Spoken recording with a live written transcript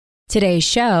Today's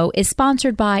show is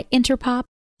sponsored by Interpop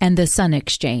and the Sun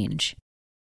Exchange.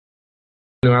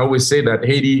 I always say that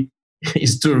Haiti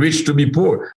is too rich to be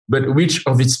poor, but rich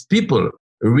of its people,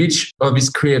 rich of its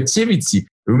creativity,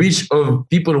 rich of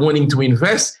people wanting to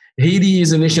invest. Haiti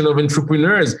is a nation of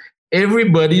entrepreneurs.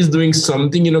 Everybody is doing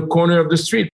something in a corner of the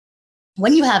street.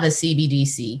 When you have a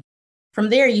CBDC, from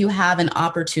there you have an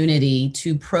opportunity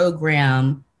to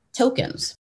program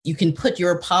tokens. You can put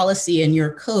your policy and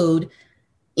your code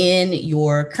in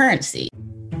your currency.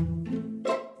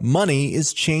 Money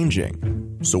is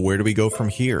changing. So where do we go from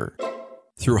here?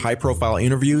 Through high-profile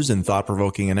interviews and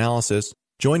thought-provoking analysis,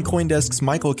 join CoinDesk's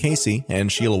Michael Casey and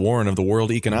Sheila Warren of the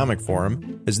World Economic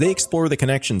Forum as they explore the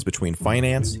connections between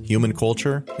finance, human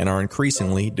culture, and our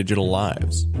increasingly digital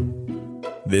lives.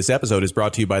 This episode is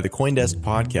brought to you by the CoinDesk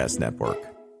Podcast Network.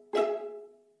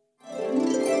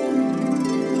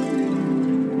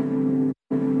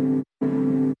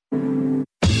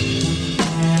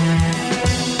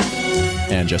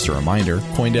 And just a reminder,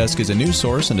 CoinDesk is a news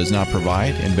source and does not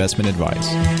provide investment advice.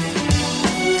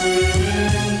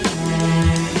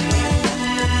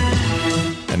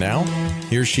 And now,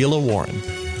 here's Sheila Warren.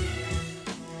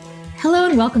 Hello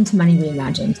and welcome to Money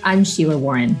Reimagined. I'm Sheila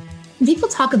Warren. When people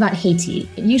talk about Haiti,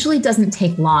 it usually doesn't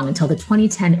take long until the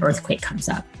 2010 earthquake comes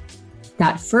up.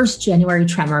 That first January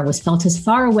tremor was felt as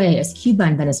far away as Cuba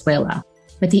and Venezuela,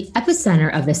 but the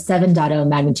epicenter of the 7.0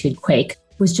 magnitude quake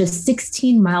was just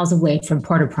 16 miles away from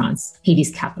Port-au-Prince, Haiti's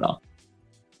capital.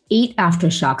 8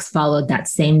 aftershocks followed that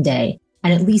same day,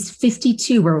 and at least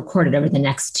 52 were recorded over the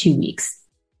next 2 weeks.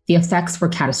 The effects were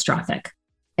catastrophic.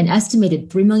 An estimated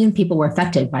 3 million people were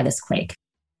affected by this quake.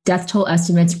 Death toll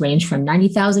estimates range from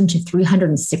 90,000 to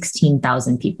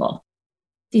 316,000 people.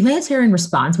 The humanitarian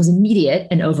response was immediate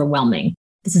and overwhelming.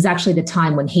 This is actually the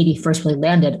time when Haiti first really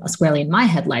landed squarely in my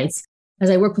headlights, as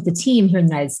I work with the team here in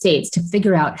the United States to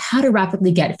figure out how to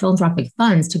rapidly get philanthropic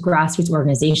funds to grassroots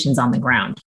organizations on the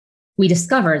ground. We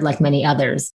discovered, like many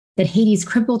others, that Haiti's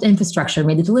crippled infrastructure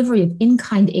made the delivery of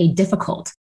in-kind aid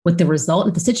difficult, with the result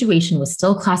that the situation was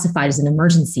still classified as an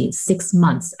emergency 6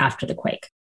 months after the quake.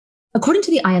 According to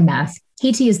the IMF,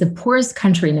 Haiti is the poorest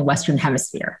country in the Western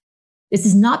Hemisphere. This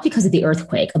is not because of the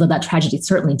earthquake, although that tragedy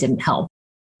certainly didn't help.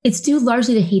 It's due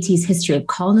largely to Haiti's history of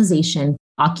colonization,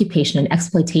 occupation, and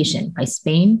exploitation by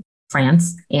Spain,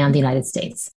 France, and the United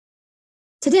States.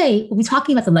 Today, we'll be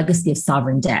talking about the legacy of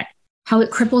sovereign debt, how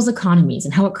it cripples economies,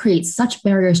 and how it creates such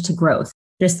barriers to growth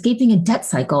that escaping a debt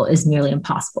cycle is nearly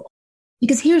impossible.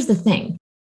 Because here's the thing.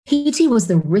 Haiti was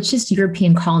the richest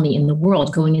European colony in the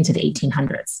world going into the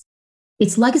 1800s.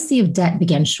 Its legacy of debt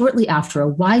began shortly after a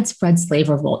widespread slave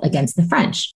revolt against the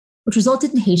French, which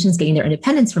resulted in Haitians getting their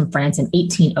independence from France in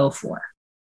 1804.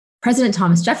 President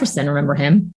Thomas Jefferson, remember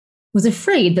him, was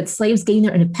afraid that slaves gaining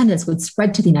their independence would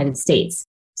spread to the United States,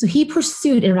 so he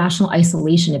pursued international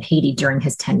isolation of Haiti during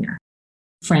his tenure.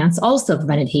 France also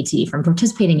prevented Haiti from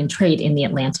participating in trade in the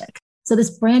Atlantic, so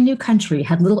this brand new country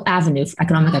had little avenue for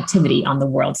economic activity on the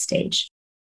world stage.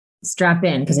 Strap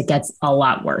in, because it gets a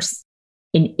lot worse.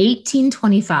 In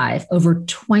 1825, over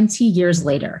 20 years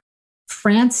later,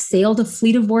 France sailed a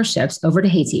fleet of warships over to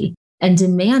Haiti and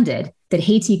demanded that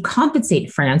Haiti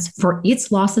compensate France for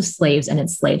its loss of slaves and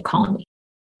its slave colony.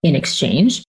 In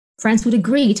exchange, France would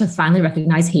agree to finally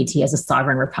recognize Haiti as a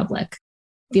sovereign republic.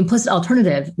 The implicit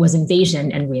alternative was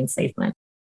invasion and re-enslavement.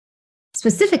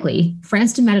 Specifically,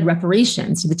 France demanded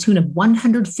reparations to the tune of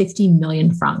 150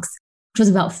 million francs, which was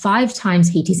about 5 times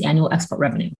Haiti's annual export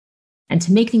revenue. And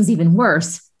to make things even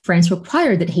worse, France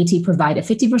required that Haiti provide a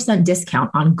 50%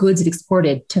 discount on goods it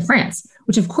exported to France,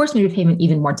 which of course made repayment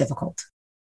even more difficult.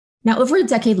 Now, over a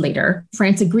decade later,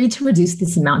 France agreed to reduce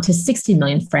this amount to 60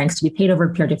 million francs to be paid over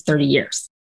a period of 30 years.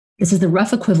 This is the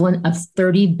rough equivalent of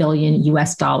 30 billion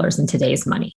US dollars in today's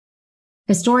money.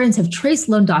 Historians have traced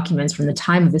loan documents from the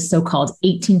time of the so-called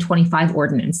 1825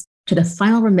 ordinance to the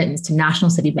final remittance to National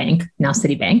City Bank, now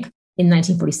Citibank, in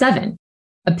 1947,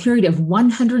 a period of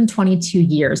 122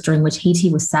 years during which Haiti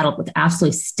was saddled with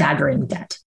absolutely staggering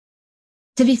debt.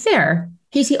 To be fair,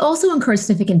 Haiti also incurred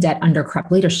significant debt under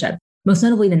corrupt leadership, most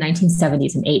notably in the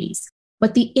 1970s and 80s.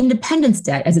 But the independence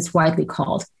debt, as it's widely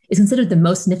called, is considered the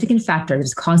most significant factor that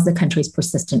has caused the country's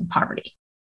persistent poverty.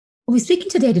 We'll be speaking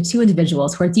today to 2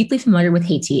 individuals who are deeply familiar with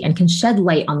Haiti and can shed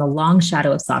light on the long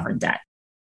shadow of sovereign debt.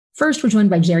 First, we're joined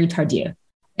by Jerry Tardieu,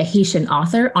 a Haitian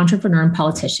author, entrepreneur, and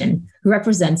politician who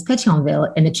represents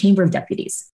Pétionville in the Chamber of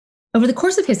Deputies. Over the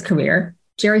course of his career,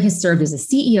 Jerry has served as a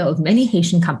CEO of many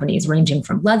Haitian companies ranging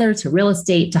from leather to real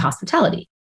estate to hospitality.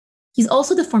 He's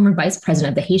also the former vice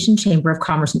president of the Haitian Chamber of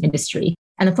Commerce and Industry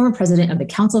and the former president of the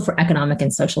Council for Economic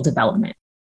and Social Development.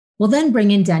 We'll then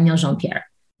bring in Daniel Jean-Pierre,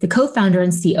 the co-founder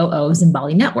and COO of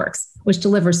Zimbali Networks, which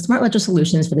delivers smart ledger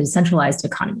solutions for the decentralized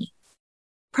economy.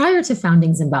 Prior to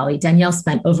founding Zimbali, Danielle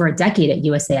spent over a decade at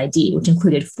USAID, which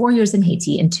included 4 years in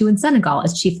Haiti and 2 in Senegal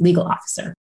as chief legal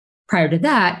officer. Prior to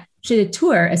that, she did a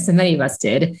tour, as so many of us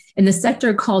did, in the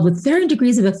sector called, with varying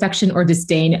degrees of affection or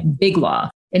disdain, big law,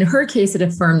 in her case at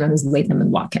a firm known as Latham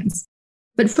 & Watkins.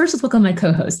 But first, let's welcome my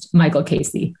co-host, Michael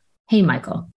Casey. Hey,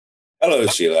 Michael. Hello,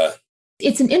 Sheila.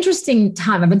 It's an interesting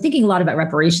time. I've been thinking a lot about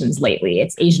reparations lately.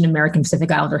 It's Asian American Pacific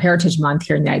Islander Heritage Month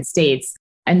here in the United States.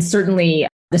 And certainly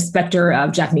the specter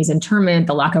of Japanese internment,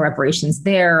 the lack of reparations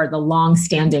there, the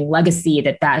long-standing legacy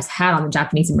that has had on the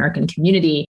Japanese American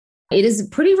community. It is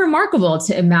pretty remarkable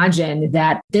to imagine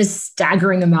that this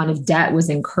staggering amount of debt was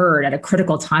incurred at a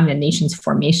critical time in a nation's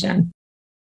formation.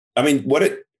 I mean, what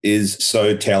it is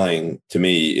so telling to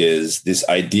me is this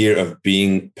idea of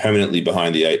being permanently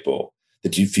behind the 8 ball.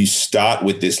 That if you start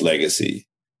with this legacy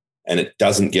and it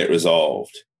doesn't get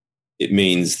resolved, it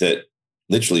means that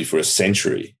literally for a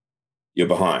century, you're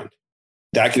behind.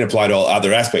 That can apply to all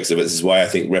other aspects of it. This is why I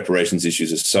think reparations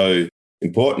issues are so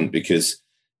important, because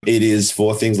it is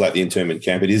for things like the internment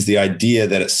camp. It is the idea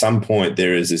that at some point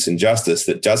there is this injustice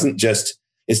that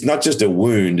it's not just a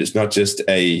wound, it's not just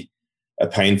a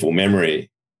painful memory.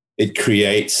 It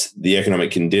creates the economic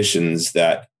conditions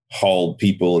that hold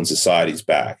people and societies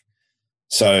back.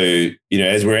 So,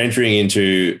 as we're entering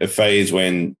into a phase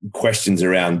when questions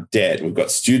around debt, we've got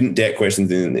student debt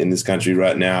questions in this country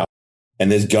right now,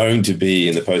 and there's going to be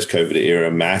in the post-COVID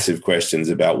era massive questions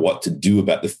about what to do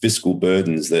about the fiscal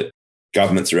burdens that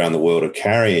governments around the world are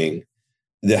carrying.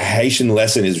 The Haitian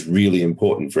lesson is really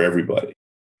important for everybody.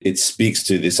 It speaks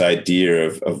to this idea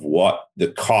of what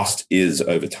the cost is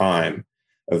over time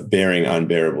of bearing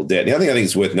unbearable debt. The other thing I think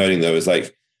is worth noting, though, is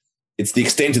it's the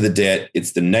extent of the debt,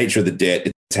 it's the nature of the debt,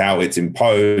 it's how it's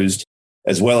imposed,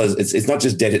 as well as it's not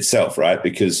just debt itself, right?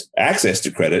 Because access to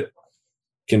credit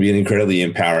can be an incredibly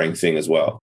empowering thing as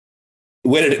well.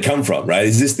 Where did it come from, right?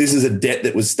 This is a debt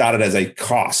that was started as a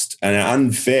cost, an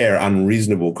unfair,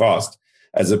 unreasonable cost,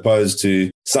 as opposed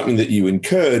to something that you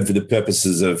incurred for the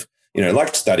purposes of,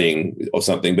 like studying or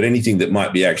something, but anything that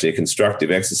might be actually a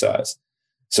constructive exercise.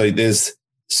 So there's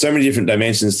so many different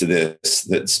dimensions to this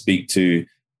that speak to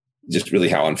just really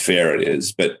how unfair it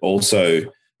is, but also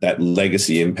that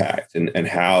legacy impact and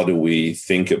how do we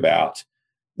think about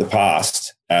the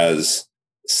past as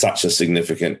such a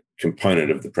significant component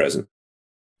of the present.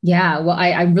 Yeah, well,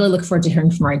 I really look forward to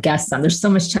hearing from our guests. There's so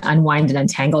much to unwind and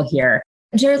untangle here.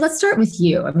 Jared, let's start with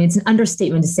you. I mean, it's an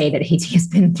understatement to say that Haiti has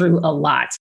been through a lot.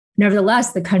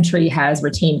 Nevertheless, the country has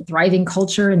retained thriving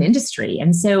culture and industry.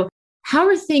 And so how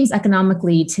are things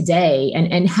economically today?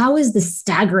 And how is the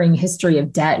staggering history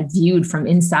of debt viewed from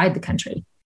inside the country?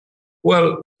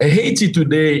 Well, Haiti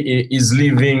today is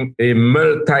living a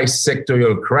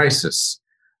multi-sectorial crisis.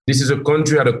 This is a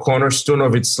country at a cornerstone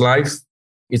of its life.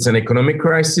 It's an economic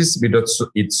crisis, but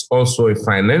it's also a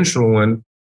financial one.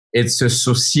 It's a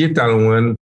societal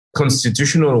one,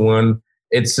 constitutional one.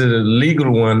 It's a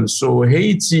legal one. So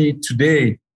Haiti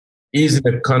today is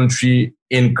a country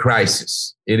in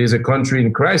crisis. It is a country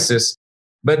in crisis,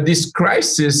 but this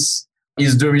crisis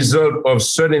is the result of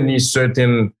certainly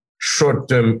certain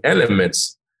short-term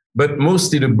elements, but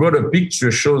mostly the broader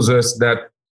picture shows us that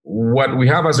what we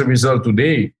have as a result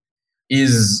today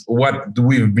is what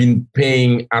we've been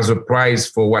paying as a price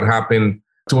for what happened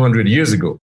 200 years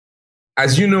ago.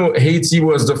 As you know, Haiti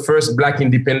was the first Black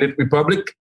independent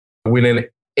republic with an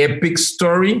epic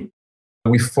story.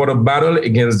 We fought a battle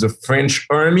against the French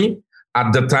army,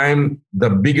 at the time the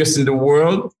biggest in the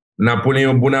world,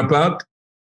 Napoleon Bonaparte,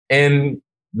 and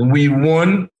we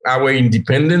won our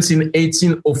independence in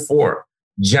 1804.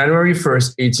 January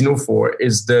 1st, 1804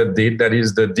 is the date that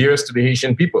is the dearest to the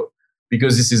Haitian people,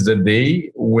 because this is the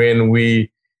day when we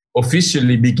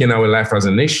officially began our life as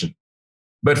a nation.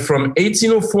 But from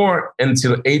 1804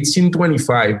 until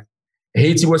 1825,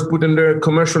 Haiti was put under a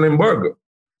commercial embargo.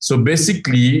 So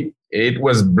basically, it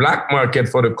was black market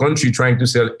for the country trying to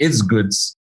sell its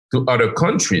goods to other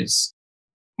countries.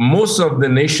 Most of the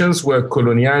nations were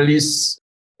colonialist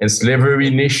and slavery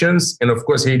nations. And of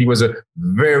course, Haiti was a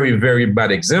very, very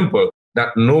bad example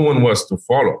that no one was to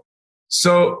follow.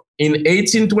 So in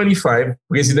 1825,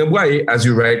 President Boye, as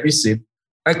you rightly said,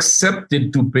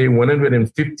 accepted to pay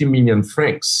 150 million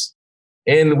francs.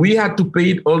 And we had to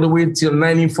pay it all the way till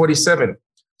 1947.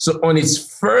 So on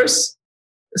its first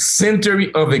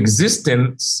century of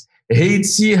existence,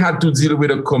 Haiti had to deal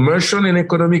with a commercial and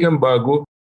economic embargo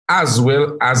as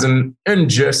well as an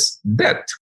unjust debt.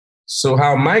 So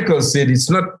how Michael said, it's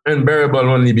not unbearable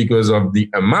only because of the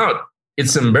amount.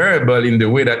 It's unbearable in the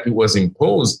way that it was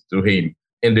imposed to Haiti.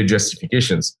 and the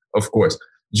justifications, of course.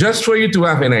 Just for you to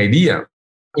have an idea,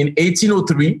 in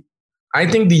 1803, I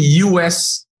think the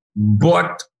US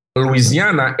bought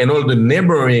Louisiana and all the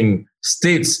neighboring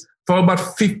states for about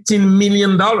 $15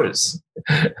 million.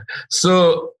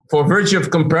 So for virtue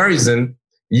of comparison,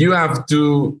 you have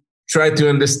to try to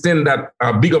understand that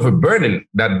how big of a burden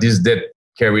that this debt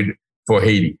carried for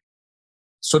Haiti.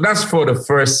 So that's for the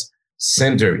first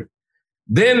century.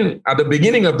 Then at the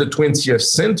beginning of the 20th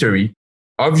century,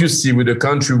 obviously with a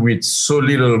country with so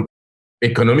little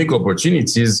economic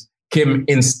opportunities came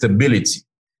instability.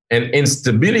 And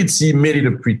instability made it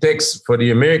a pretext for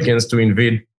the Americans to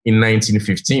invade in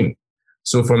 1915.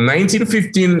 So from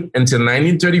 1915 until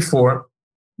 1934,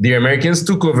 the Americans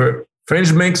took over,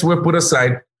 French banks were put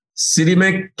aside,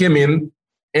 Citibank came in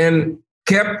and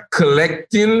kept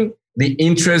collecting the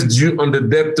interest due on the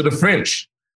debt to the French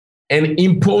and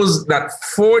imposed that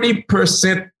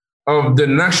 40% of the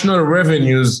national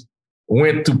revenues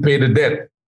went to pay the debt.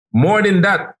 More than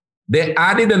that, they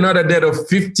added another debt of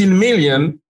 15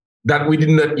 million that we did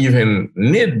not even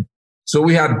need. So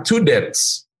we had two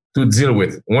debts to deal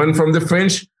with, one from the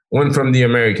French, one from the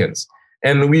Americans.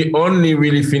 And we only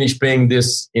really finished paying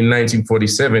this in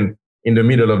 1947 in the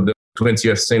middle of the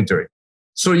 20th century.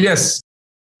 So yes,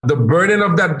 the burden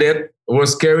of that debt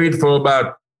was carried for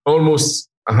about almost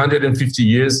 150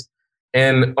 years.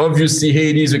 And obviously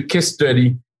Haiti is a case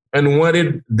study and what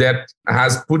that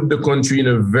has put the country in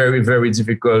a very, very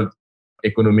difficult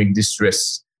economic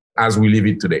distress as we live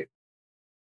it today.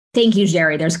 Thank you,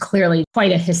 Jerry. There's clearly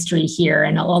quite a history here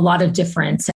and a lot of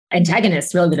different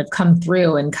antagonists really that have come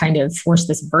through and kind of forced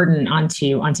this burden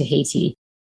onto Haiti.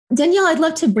 Danielle, I'd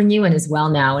love to bring you in as well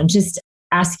now and just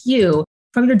ask you,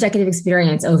 from your decade of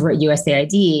experience over at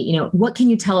USAID, what can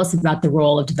you tell us about the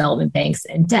role of development banks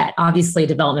and debt? Obviously,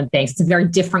 development banks, it's a very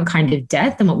different kind of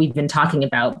debt than what we've been talking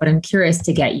about, but I'm curious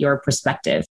to get your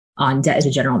perspective on debt as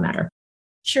a general matter.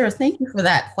 Sure. Thank you for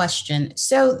that question.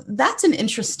 So that's an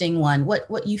interesting one.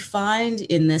 What you find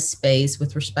in this space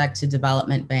with respect to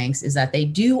development banks is that they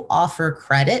do offer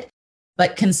credit,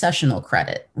 but concessional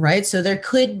credit, right? So there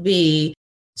could be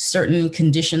certain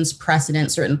conditions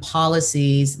precedent, certain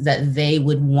policies that they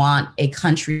would want a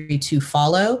country to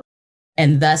follow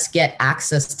and thus get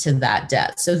access to that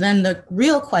debt. So then the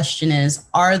real question is,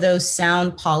 are those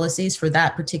sound policies for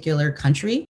that particular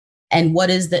country? And what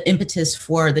is the impetus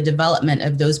for the development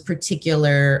of those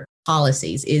particular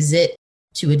policies? Is it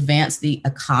to advance the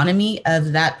economy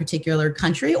of that particular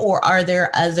country, or are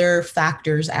there other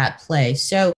factors at play?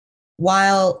 So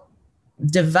while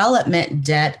development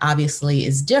debt obviously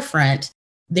is different,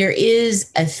 there is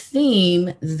a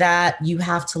theme that you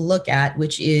have to look at,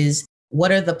 which is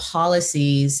what are the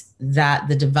policies that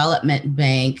the development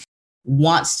bank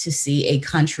wants to see a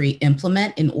country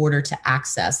implement in order to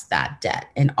access that debt?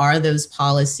 And are those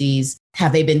policies,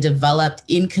 have they been developed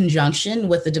in conjunction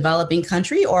with the developing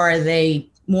country, or are they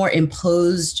more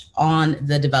imposed on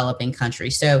the developing country?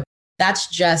 So that's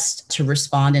just to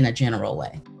respond in a general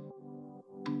way.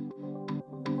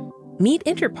 Meet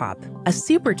Interpop, a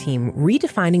super team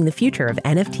redefining the future of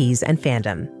NFTs and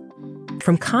fandom.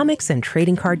 From comics and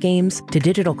trading card games to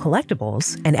digital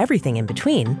collectibles and everything in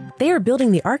between, they are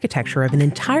building the architecture of an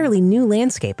entirely new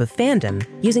landscape of fandom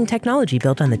using technology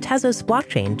built on the Tezos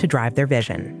blockchain to drive their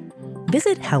vision.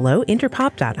 Visit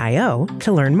hellointerpop.io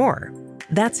to learn more.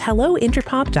 That's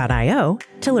hellointerpop.io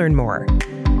to learn more.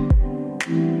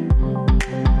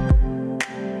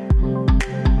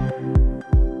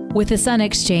 With the Sun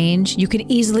Exchange, you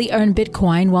can easily earn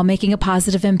Bitcoin while making a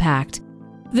positive impact.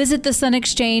 Visit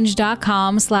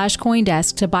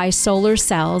thesunexchange.com/Coindesk to buy solar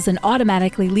cells and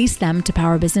automatically lease them to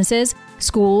power businesses,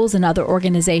 schools, and other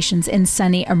organizations in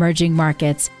sunny emerging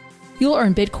markets. You'll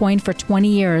earn Bitcoin for 20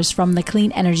 years from the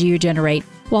clean energy you generate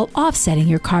while offsetting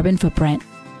your carbon footprint.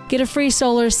 Get a free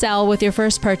solar cell with your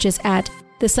first purchase at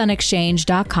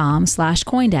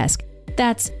thesunexchange.com/Coindesk.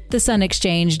 That's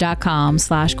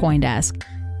thesunexchange.com/Coindesk.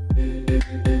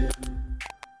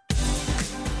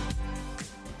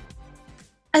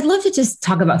 I'd love to just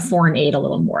talk about foreign aid a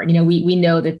little more. We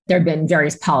know that there have been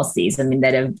various policies,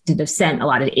 that have sent a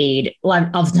lot of aid.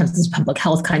 Oftentimes it's public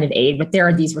health kind of aid, but there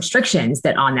are these restrictions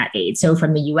that on that aid. So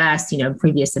from the US,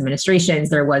 previous administrations,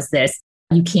 there was this,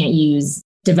 you can't use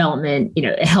development,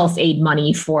 health aid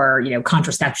money for,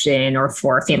 contraception or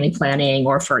for family planning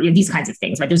or for these kinds of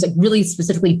things, right? There's really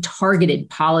specifically targeted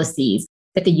policies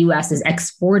that the US is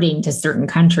exporting to certain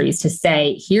countries to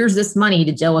say, here's this money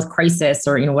to deal with crisis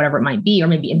or, whatever it might be, or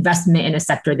maybe investment in a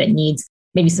sector that needs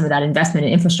maybe some of that investment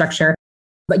in infrastructure.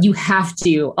 But you have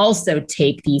to also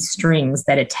take these strings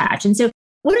that attach. And so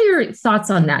what are your thoughts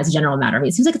on that as a general matter?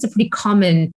 It seems like it's a pretty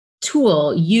common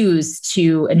tool used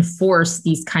to enforce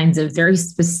these kinds of very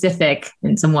specific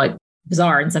and somewhat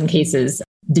bizarre, in some cases,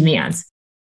 demands?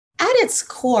 At its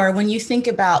core, when you think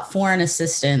about foreign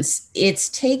assistance, it's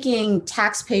taking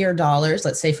taxpayer dollars,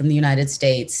 let's say from the United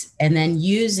States, and then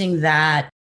using that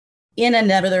in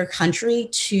another country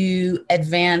to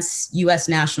advance US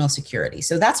national security.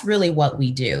 So that's really what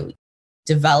we do.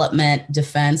 Development,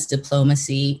 defense,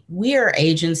 diplomacy. We are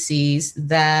agencies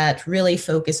that really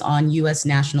focus on US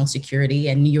national security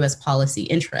and US policy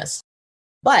interests.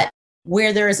 But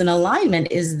where there is an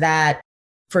alignment is that,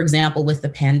 for example, with the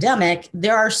pandemic,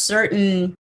 there are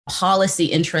certain policy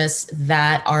interests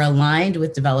that are aligned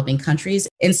with developing countries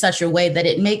in such a way that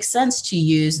it makes sense to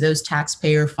use those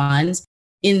taxpayer funds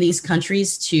in these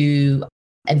countries to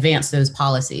advance those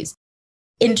policies.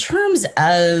 In terms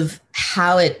of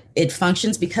how it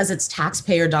functions, because it's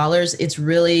taxpayer dollars, it's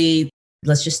really,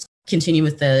 let's just continue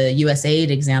with the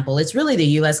USAID example. It's really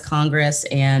the US Congress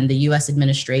and the US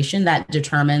administration that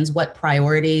determines what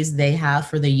priorities they have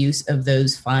for the use of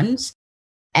those funds.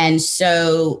 And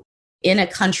so in a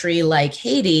country like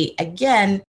Haiti,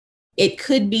 again, it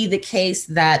could be the case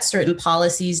that certain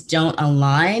policies don't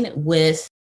align with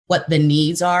what the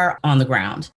needs are on the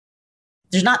ground.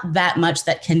 There's not that much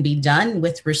that can be done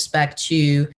with respect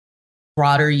to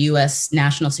broader US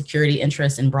national security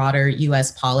interests and broader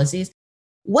US policies.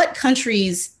 What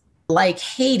countries like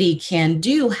Haiti can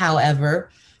do, however,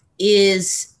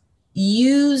 is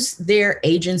use their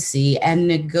agency and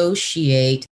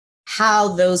negotiate how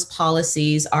those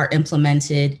policies are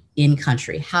implemented in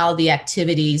country, how the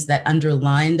activities that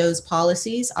underline those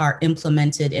policies are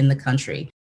implemented in the country.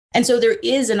 And so there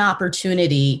is an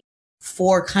opportunity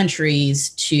for countries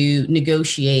to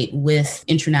negotiate with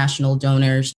international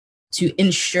donors to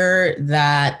ensure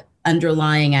that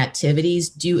underlying activities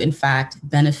do in fact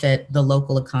benefit the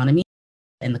local economy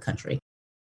in the country.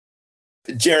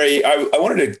 Jerry, I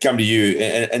wanted to come to you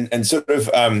and sort of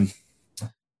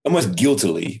almost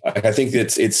guiltily. I think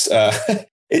it's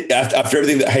after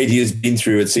everything that Haiti has been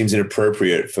through, it seems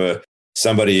inappropriate for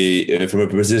somebody from a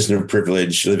position of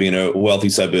privilege living in a wealthy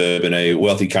suburb in a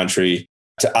wealthy country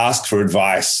to ask for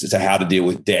advice as to how to deal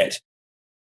with debt.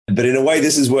 But in a way,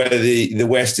 this is where the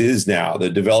West is now. The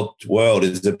developed world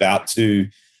is about to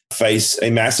face a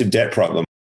massive debt problem.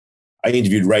 I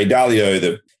interviewed Ray Dalio,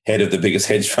 the head of the biggest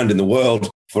hedge fund in the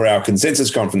world, for our consensus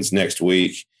conference next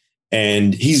week.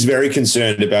 And he's very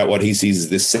concerned about what he sees as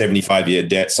this 75-year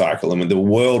debt cycle. And when the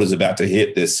world is about to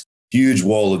hit this huge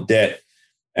wall of debt,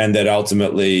 and that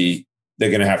ultimately they're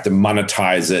going to have to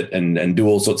monetize it and do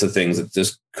all sorts of things that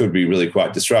just could be really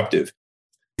quite disruptive.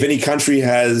 If any country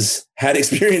has had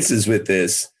experiences with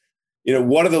this,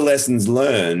 what are the lessons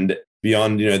learned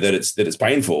beyond, that it's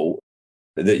painful,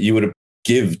 that you would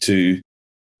give to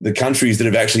the countries that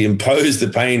have actually imposed the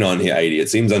pain on Haiti? It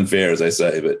seems unfair, as I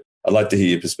say, but I'd like to hear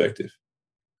your perspective.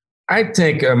 I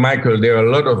think, Michael, there are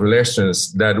a lot of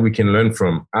lessons that we can learn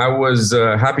from. I was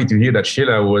happy to hear that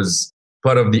Sheila was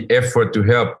part of the effort to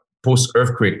help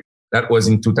post-earthquake. That was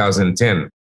in 2010.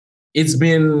 It's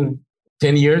been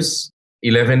 10 years,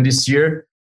 11 this year,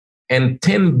 and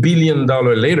 $10 billion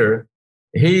later,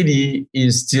 Haiti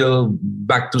is still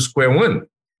back to square one.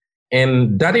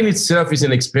 And that in itself is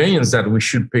an experience that we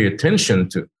should pay attention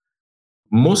to.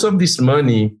 Most of this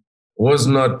money was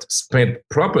not spent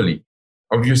properly.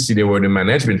 Obviously, there were the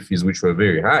management fees, which were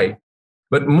very high,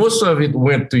 but most of it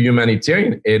went to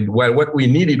humanitarian aid, while what we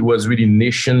needed was really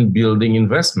nation-building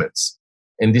investments.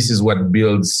 And this is what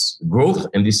builds growth,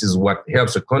 and this is what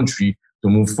helps a country to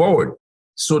move forward.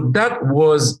 So that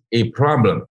was a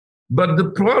problem. But the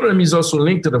problem is also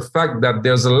linked to the fact that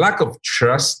there's a lack of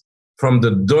trust from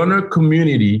the donor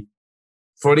community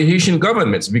for the Haitian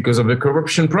governments because of the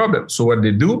corruption problem. So what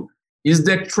they do is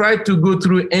they try to go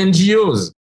through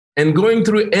NGOs. And going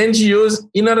through NGOs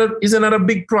is another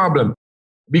big problem.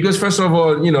 Because first of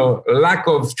all, lack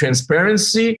of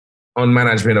transparency on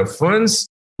management of funds.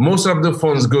 Most of the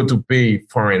funds go to pay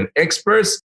foreign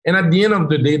experts. And at the end of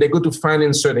the day, they go to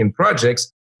finance certain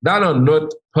projects that are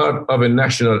not part of a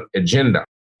national agenda.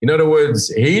 In other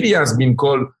words, Haiti has been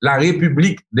called La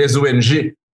République des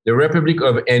ONG, the Republic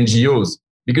of NGOs,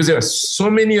 because there are so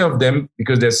many of them,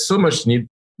 because there's so much need,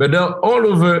 but they're all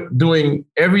over doing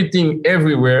everything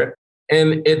everywhere.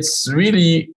 And it's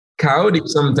really chaotic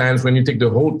sometimes when you take the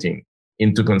whole thing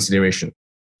into consideration.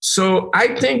 So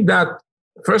I think that,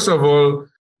 first of all,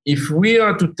 if we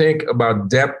are to think about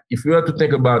debt, if we are to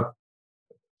think about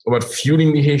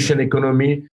fueling the Haitian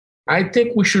economy, I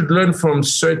think we should learn from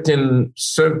certain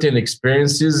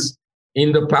experiences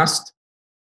in the past.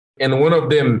 And one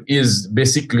of them is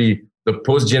basically the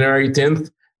post-January 10th.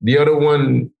 The other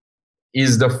one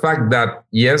is the fact that,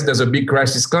 yes, there's a big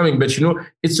crisis coming, but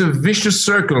it's a vicious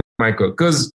circle, Michael,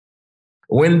 because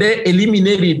when they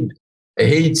eliminated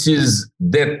Haiti's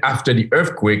debt after the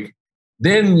earthquake,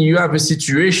 then you have a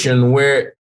situation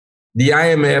where the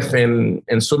IMF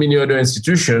and so many other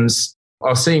institutions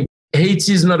are saying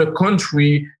Haiti is not a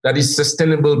country that is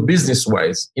sustainable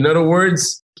business-wise. In other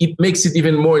words, it makes it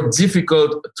even more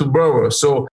difficult to borrow.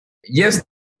 So yes,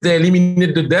 they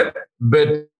eliminate the debt,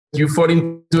 but you fall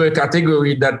into a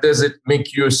category that doesn't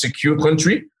make you a secure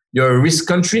country. You're a risk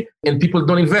country, and people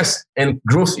don't invest, and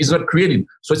growth is not created.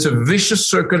 So it's a vicious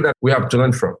circle that we have to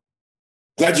learn from.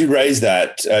 Glad you raised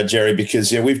that, Jerry,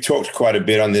 because we've talked quite a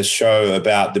bit on this show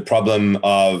about the problem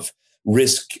of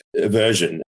risk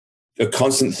aversion, a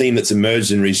constant theme that's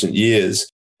emerged in recent years.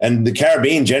 And the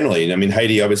Caribbean generally, I mean,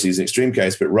 Haiti obviously is an extreme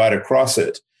case, but right across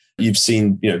it, you've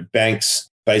seen banks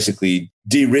basically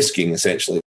de-risking,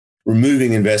 essentially,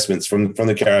 removing investments from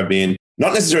the Caribbean,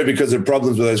 not necessarily because of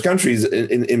problems with those countries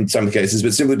in some cases,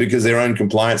 but simply because their own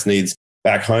compliance needs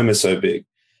back home are so big.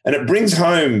 And it brings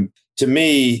home, to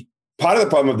me, part of the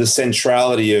problem of the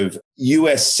centrality of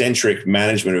US-centric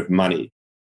management of money.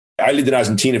 I lived in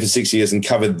Argentina for 6 years and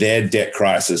covered their debt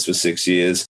crisis for 6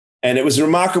 years. And it was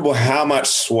remarkable how much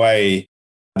sway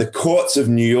the courts of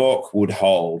New York would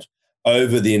hold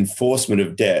over the enforcement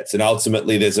of debts. And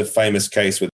ultimately, there's a famous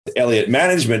case with Elliott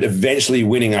Management eventually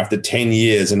winning after 10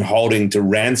 years and holding to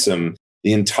ransom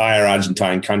the entire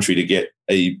Argentine country to get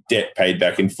a debt paid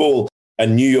back in full. A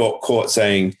New York court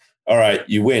saying, all right,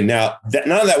 you win. Now,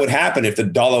 none of that would happen if the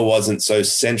dollar wasn't so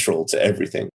central to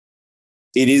everything.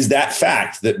 It is that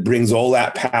fact that brings all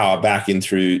that power back in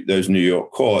through those New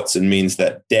York courts and means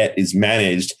that debt is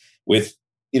managed with,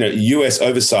 US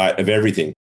oversight of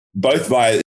everything, both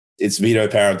via its veto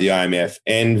power of the IMF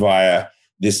and via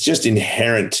this just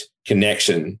inherent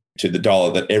connection to the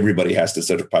dollar that everybody has to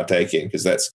sort of partake in, because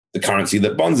that's the currency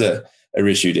that bonds are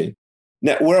issued in.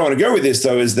 Now, where I want to go with this,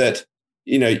 though, is that,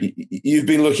 you've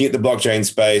been looking at the blockchain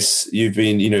space, you've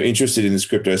been, interested in this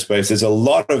crypto space. There's a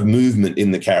lot of movement in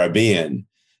the Caribbean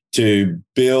to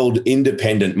build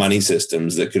independent money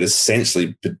systems that could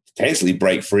essentially potentially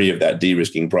break free of that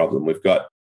de-risking problem. We've got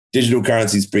digital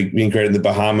currencies being created in the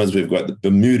Bahamas. We've got the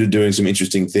Bermuda doing some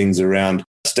interesting things around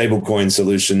stablecoin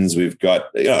solutions. We've got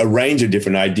a range of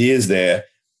different ideas there.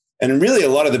 And really a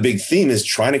lot of the big theme is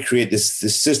trying to create this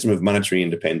system of monetary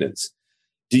independence.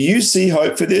 Do you see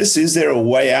hope for this? Is there a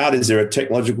way out? Is there a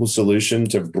technological solution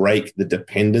to break the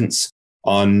dependence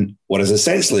on what is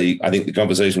essentially, I think the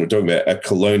conversation we're talking about, a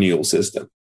colonial system?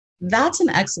 That's an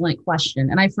excellent question.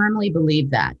 And I firmly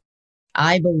believe that.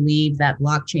 I believe that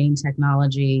blockchain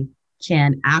technology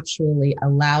can actually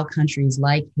allow countries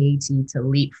like Haiti to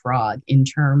leapfrog in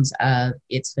terms of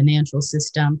its financial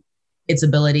system, its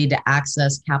ability to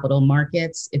access capital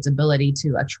markets, its ability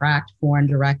to attract foreign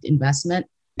direct investment.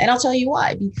 And I'll tell you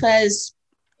why, because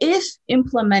if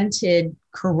implemented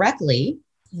correctly,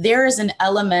 there is an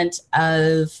element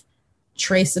of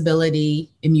traceability,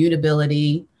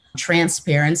 immutability,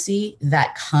 transparency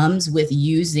that comes with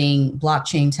using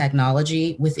blockchain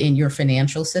technology within your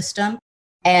financial system.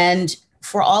 And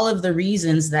for all of the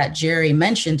reasons that Jerry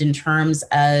mentioned in terms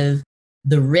of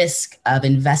the risk of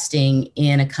investing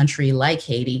in a country like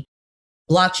Haiti,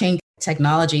 blockchain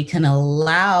technology can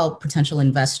allow potential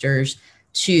investors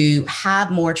to have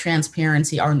more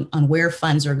transparency on where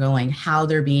funds are going, how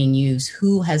they're being used,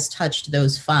 who has touched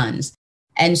those funds.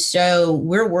 And so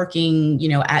we're working,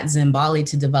 at Zimbali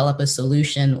to develop a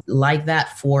solution like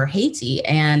that for Haiti.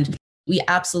 And we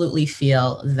absolutely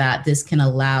feel that this can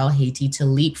allow Haiti to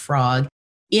leapfrog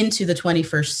into the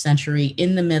 21st century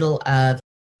in the middle of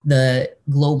the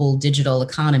global digital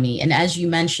economy. And as you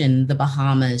mentioned, the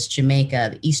Bahamas,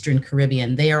 Jamaica, the Eastern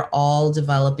Caribbean, they are all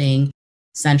developing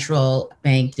central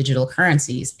bank digital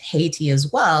currencies. Haiti as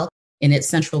well, in its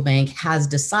central bank, has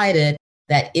decided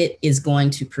that it is going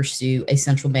to pursue a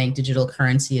central bank digital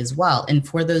currency as well. And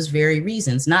for those very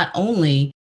reasons, not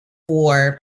only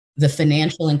for the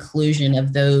financial inclusion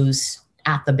of those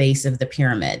at the base of the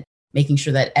pyramid, making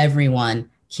sure that everyone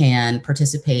can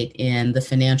participate in the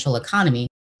financial economy.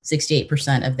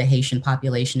 68% of the Haitian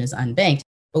population is unbanked.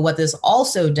 But what this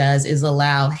also does is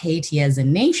allow Haiti as a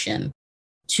nation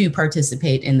to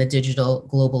participate in the digital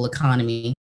global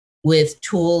economy with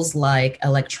tools like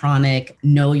electronic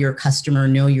know your customer,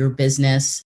 know your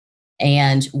business.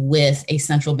 And with a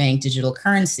central bank digital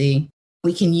currency,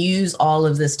 we can use all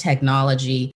of this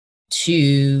technology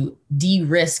to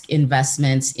de-risk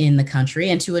investments in the country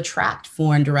and to attract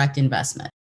foreign direct investment.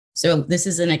 So this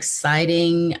is an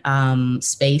exciting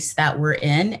space that we're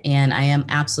in, and I am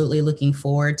absolutely looking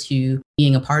forward to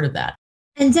being a part of that.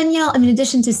 And Danielle, in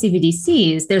addition to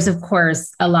CBDCs, there's, of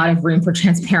course, a lot of room for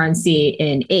transparency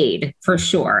in aid, for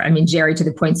sure. Jerry, to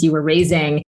the points you were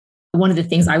raising, one of the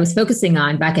things I was focusing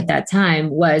on back at that time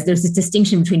was there's this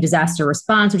distinction between disaster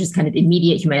response, which is kind of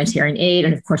immediate humanitarian aid,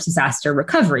 and of course, disaster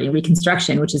recovery and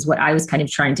reconstruction, which is what I was kind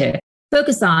of trying to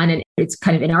focus on. And it's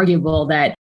kind of inarguable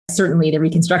that certainly the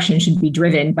reconstruction should be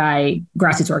driven by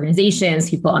grassroots organizations,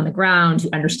 people on the ground who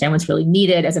understand what's really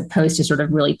needed, as opposed to sort of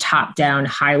really top-down,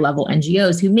 high-level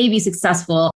NGOs who may be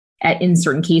successful in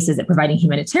certain cases at providing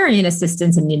humanitarian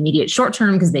assistance in the immediate short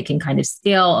term because they can kind of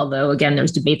scale, although, again,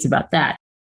 there's debates about that.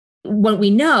 What we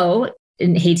know,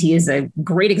 and Haiti is a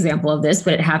great example of this,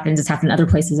 but it's happened in other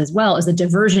places as well, is the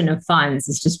diversion of funds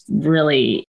is just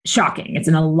really shocking. It's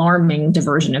an alarming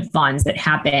diversion of funds that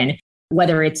happen,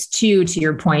 whether it's to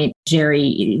your point,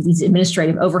 Jerry, these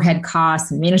administrative overhead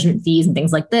costs and management fees and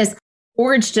things like this,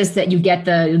 or it's just that you get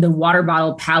the water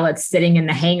bottle pallets sitting in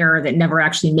the hangar that never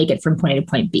actually make it from point A to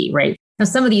point B, right? Now,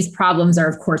 some of these problems are,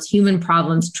 of course, human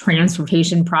problems,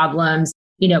 transportation problems,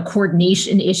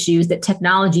 coordination issues that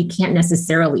technology can't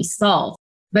necessarily solve.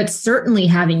 But certainly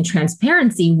having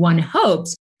transparency, one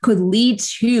hopes, could lead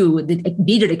to the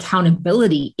needed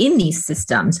accountability in these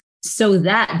systems so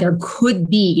that there could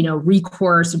be,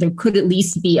 recourse, or there could at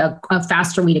least be a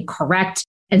faster way to correct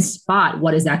and spot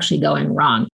what is actually going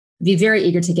wrong. I'd be very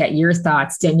eager to get your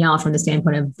thoughts, Danielle, from the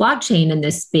standpoint of blockchain in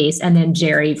this space, and then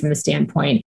Jerry from the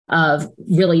standpoint of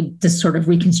really this sort of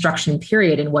reconstruction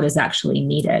period and what is actually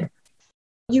needed.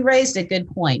 You raised a good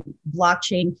point.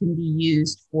 Blockchain can be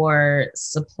used for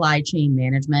supply chain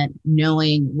management,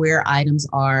 knowing where items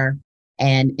are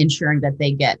and ensuring that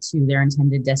they get to their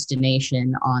intended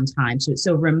destination on time.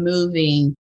 So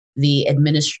removing the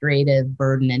administrative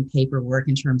burden and paperwork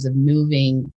in terms of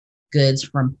moving goods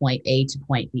from point A to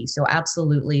point B. So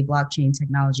absolutely, blockchain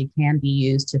technology can be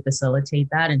used to facilitate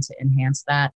that and to enhance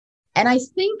that. And I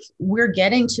think we're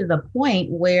getting to the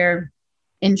point where,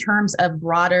 in terms of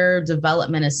broader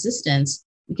development assistance,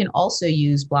 we can also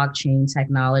use blockchain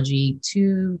technology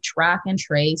to track and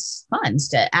trace funds,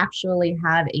 to actually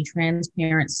have a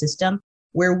transparent system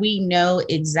where we know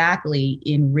exactly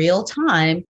in real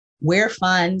time where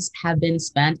funds have been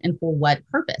spent and for what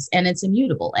purpose. And it's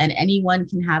immutable, and anyone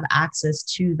can have access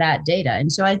to that data.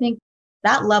 And so I think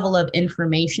that level of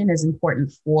information is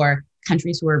important for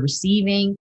countries who are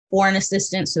receiving foreign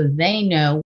assistance, so they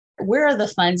know where are the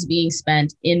funds being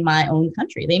spent in my own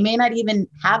country. They may not even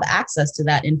have access to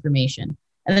that information.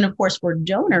 And then, of course, for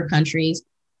donor countries,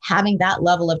 having that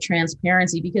level of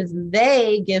transparency, because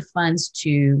they give funds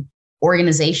to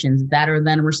organizations that are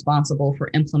then responsible for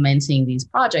implementing these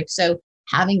projects. So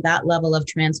having that level of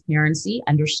transparency,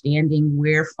 understanding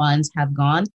where funds have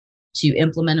gone to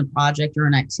implement a project or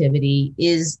an activity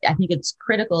I think it's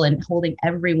critical in holding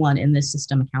everyone in this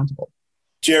system accountable.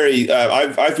 Jerry,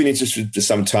 I've been interested for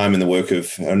some time in the work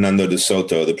of Hernando de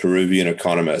Soto, the Peruvian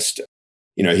economist.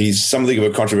 He's something of a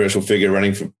controversial figure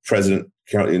running for president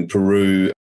currently in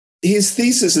Peru. His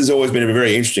thesis has always been a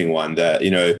very interesting one that,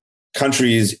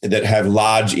 countries that have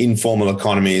large informal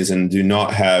economies and do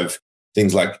not have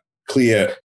things like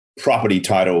clear property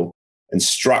title and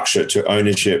structure to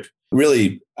ownership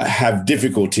really have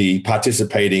difficulty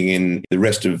participating in the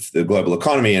rest of the global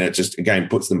economy. And it just, again,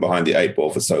 puts them behind the eight ball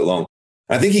for so long.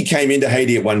 I think he came into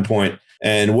Haiti at one point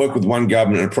and worked with one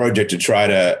government on a project to try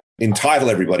to entitle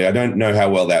everybody. I don't know how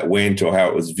well that went or how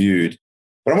it was viewed,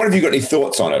 but I wonder if you've got any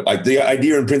thoughts on it, like the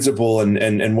idea in principle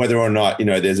and whether or not,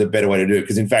 there's a better way to do it.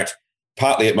 Because in fact,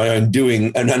 partly at my own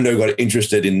doing, Hernando got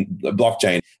interested in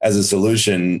blockchain as a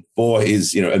solution for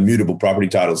his, immutable property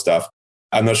title stuff.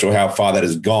 I'm not sure how far that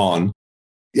has gone.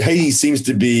 Haiti seems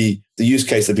to be the use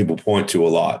case that people point to a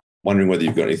lot. Wondering whether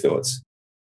you've got any thoughts.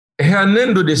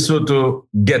 Hernando de Soto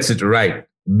gets it right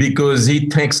because he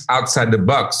thinks outside the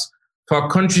box. For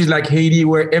countries like Haiti,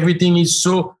 where everything is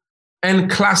so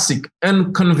unclassic,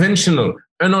 unconventional,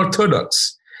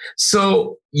 unorthodox.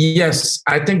 So, yes,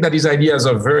 I think that his ideas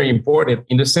are very important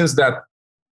in the sense that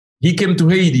he came to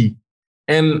Haiti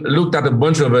and looked at a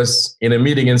bunch of us in a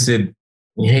meeting and said,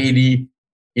 Haiti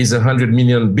is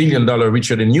 $100 billion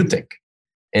richer than you think.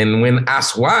 And when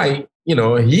asked why,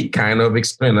 he kind of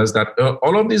explained us that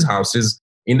all of these houses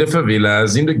in the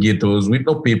favelas, in the ghettos, with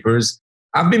no papers,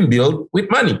 have been built with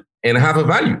money and have a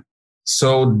value.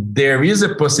 So there is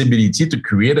a possibility to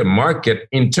create a market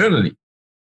internally.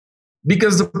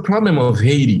 Because the problem of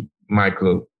Haiti,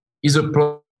 Michael, is a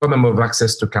problem of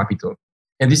access to capital.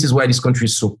 And this is why this country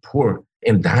is so poor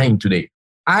and dying today.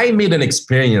 I made an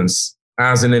experience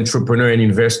as an entrepreneur and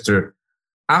investor.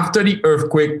 After the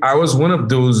earthquake, I was one of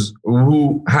those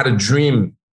who had a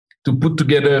dream to put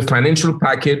together a financial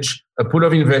package, a pool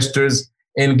of investors,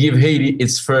 and give Haiti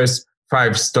its first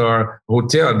 5-star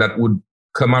hotel that would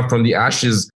come out from the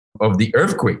ashes of the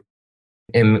earthquake.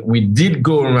 And we did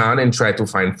go around and try to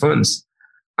find funds.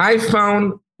 I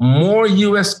found more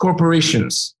US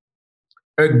corporations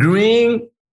agreeing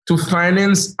to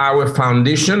finance our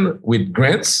foundation with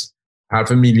grants,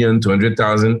 $500,000,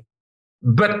 $200,000.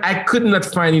 But I could not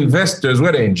find investors,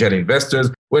 whether angel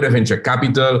investors, whether venture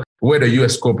capital, whether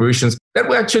US corporations, that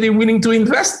were actually willing to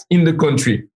invest in the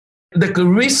country. The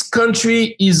risk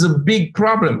country is a big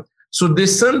problem. So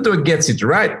DeSanto gets it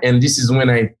right. And this is when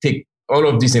I take all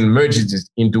of this and merge it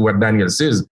into what Daniel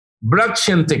says.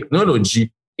 Blockchain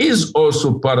technology is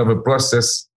also part of a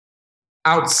process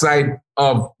outside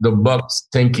of the box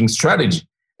thinking strategy.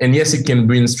 And yes, it can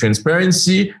bring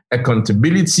transparency,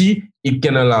 accountability. It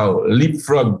can allow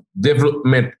leapfrog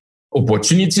development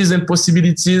opportunities and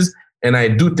possibilities. And I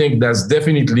do think that's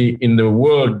definitely in the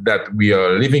world that we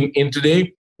are living in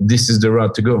today, this is the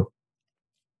route to go.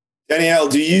 Danielle,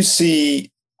 do you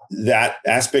see that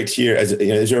aspect here? As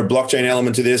is there a blockchain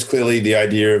element to this? Clearly, the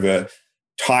idea of a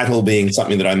title being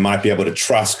something that I might be able to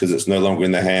trust because it's no longer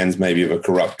in the hands maybe of a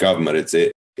corrupt government.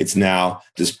 It's now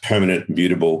this permanent,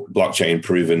 immutable,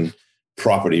 blockchain-proven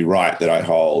property right that I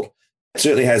hold. It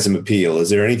certainly has some appeal. Is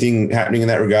there anything happening in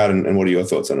that regard, and what are your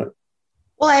thoughts on it?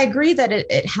 Well, I agree that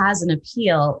it has an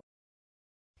appeal.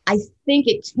 I think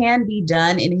it can be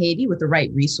done in Haiti with the right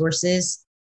resources.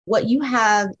 What you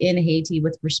have in Haiti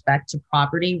with respect to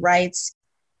property rights,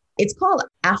 it's called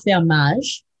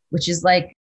affermage, which is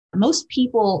like most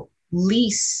people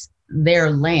lease their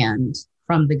land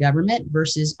from the government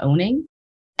versus owning.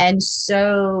 And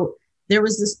so there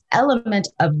was this element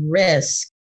of risk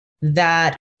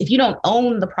that if you don't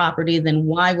own the property, then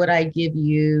why would I give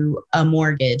you a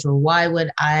mortgage, or why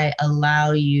would I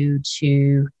allow you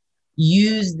to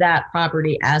use that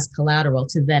property as collateral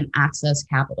to then access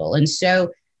capital? And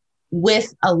so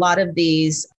with a lot of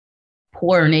these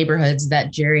poor neighborhoods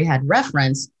that Jerry had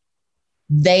referenced,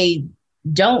 they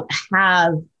don't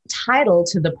have title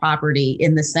to the property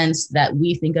in the sense that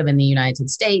we think of in the United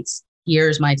States.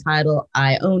 Here's my title,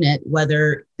 I own it,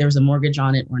 whether there's a mortgage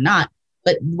on it or not.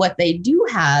 But what they do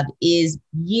have is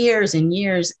years and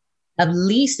years of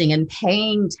leasing and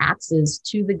paying taxes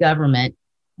to the government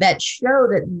that show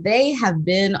that they have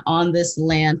been on this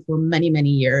land for many, many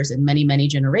years and many, many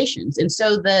generations. And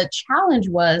so the challenge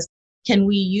was, can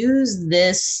we use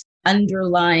this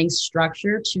underlying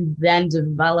structure to then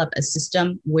develop a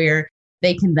system where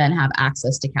they can then have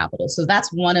access to capital? So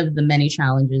that's one of the many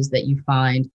challenges that you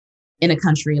find in a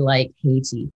country like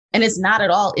Haiti. And it's not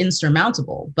at all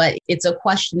insurmountable, but it's a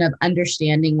question of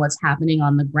understanding what's happening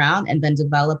on the ground and then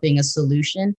developing a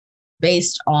solution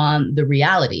based on the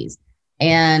realities.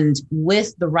 And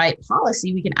with the right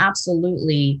policy, we can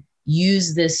absolutely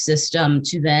use this system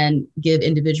to then give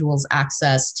individuals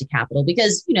access to capital.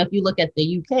 Because, if you look at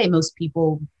the UK, most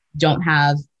people don't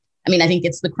have, I think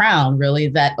it's the Crown really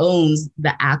that owns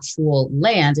the actual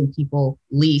land, and people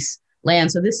lease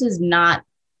land. So this is not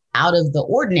out of the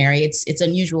ordinary. It's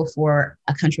unusual for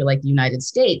a country like the United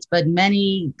States, but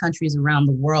many countries around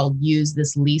the world use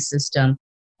this lease system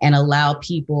and allow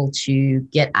people to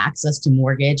get access to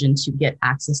mortgage and to get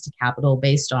access to capital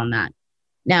based on that.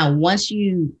 Now, once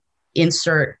you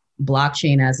insert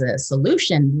blockchain as a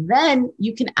solution, then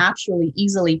you can actually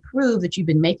easily prove that you've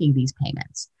been making these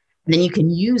payments. And then you can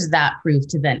use that proof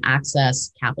to then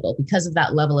access capital because of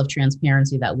that level of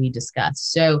transparency that we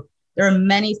discussed. So there are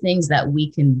many things that we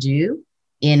can do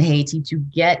in Haiti to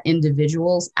get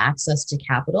individuals access to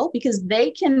capital because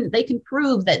they can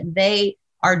prove that they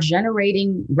are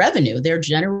generating revenue, they're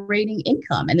generating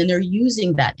income, and then they're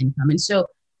using that income. And so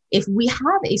if we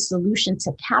have a solution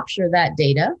to capture that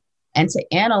data and to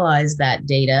analyze that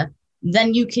data,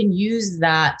 then you can use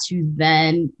that to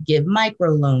then give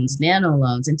microloans, nano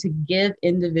loans, and to give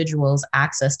individuals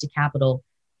access to capital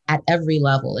at every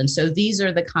level. And so these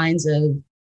are the kinds of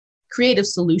creative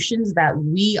solutions that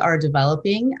we are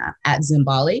developing at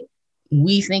Zimbali.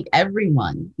 We think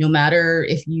everyone, no matter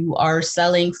if you are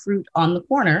selling fruit on the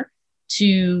corner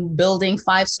to building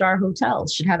 5-star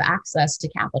hotels, should have access to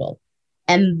capital.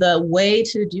 And the way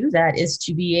to do that is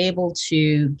to be able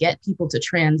to get people to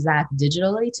transact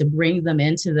digitally, to bring them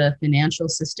into the financial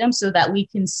system so that we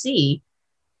can see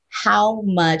how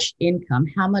much income,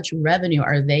 how much revenue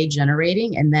are they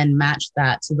generating, and then match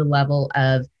that to the level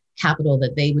of capital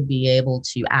that they would be able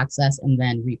to access and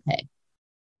then repay.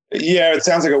 Yeah, it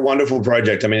sounds like a wonderful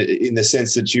project. In the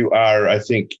sense that you are, I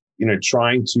think,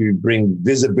 trying to bring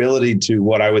visibility to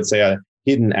what I would say are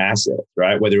hidden assets,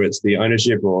 right? Whether it's the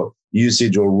ownership or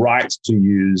usage or right to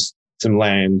use some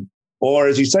land, or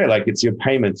as you say, like it's your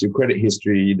payments, your credit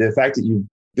history, the fact that you've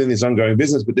doing this ongoing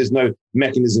business, but there's no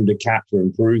mechanism to capture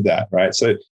and prove that, right?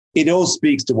 So it all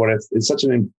speaks to what it's such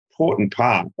an important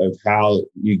part of how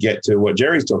you get to what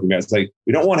Jerry's talking about. It's like,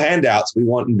 we don't want handouts, we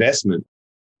want investment.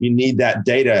 You need that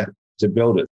data to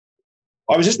build it.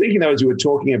 I was just thinking, though, as you were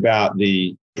talking about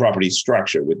the property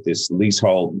structure with this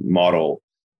leasehold model,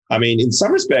 I mean, in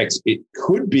some respects, it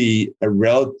could be a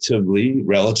relatively in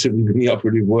the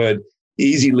operative word,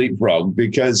 easy leapfrog,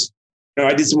 because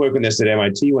I did some work on this at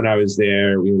MIT when I was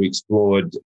there. We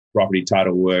explored property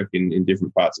title work in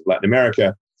different parts of Latin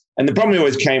America. And the problem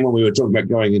always came when we were talking about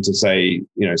going into, say,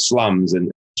 slums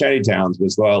and shanty towns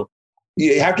was, well,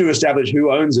 you have to establish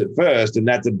who owns it first. And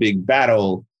that's a big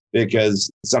battle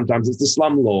because sometimes it's the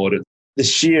slumlord. The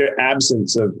sheer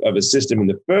absence of a system in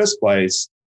the first place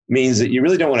means that you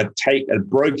really don't want to take a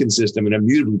broken system and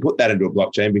immutably put that into a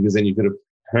blockchain, because then you could have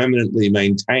permanently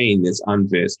maintained this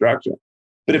unfair structure.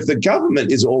 But if the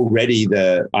government is already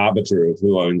the arbiter of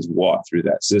who owns what through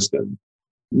that system,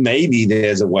 maybe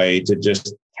there's a way to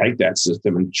just take that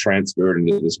system and transfer it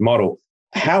into this model.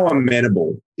 How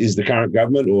amenable is the current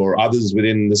government or others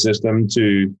within the system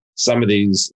to some of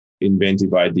these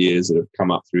inventive ideas that have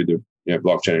come up through the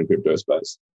blockchain and crypto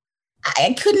space?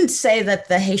 I couldn't say that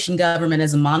the Haitian government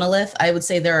is a monolith. I would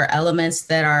say there are elements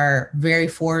that are very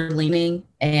forward-leaning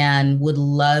and would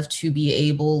love to be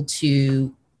able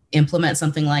to implement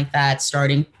something like that,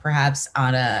 starting perhaps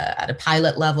at a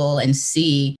pilot level, and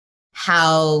see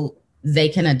how they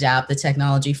can adapt the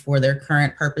technology for their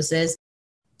current purposes.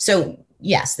 So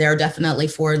yes, there are definitely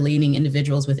forward-leaning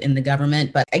individuals within the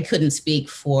government, but I couldn't speak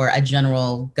for a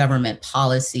general government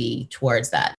policy towards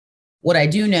that. What I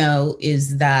do know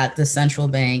is that the central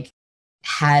bank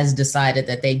has decided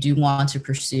that they do want to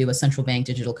pursue a central bank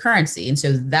digital currency. And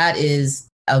so that is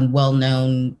a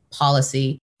well-known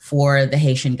policy for the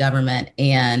Haitian government.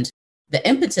 And the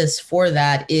impetus for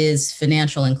that is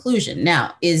financial inclusion.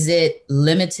 Now, is it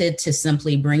limited to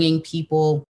simply bringing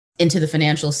people into the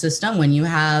financial system when you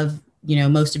have,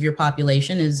 most of your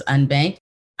population is unbanked?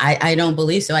 I don't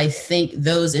believe so. I think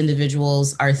those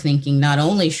individuals are thinking not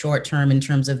only short term in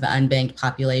terms of the unbanked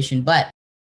population, but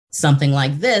something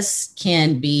like this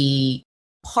can be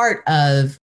part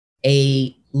of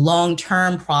a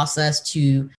long-term process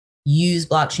to use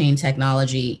blockchain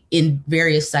technology in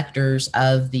various sectors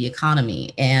of the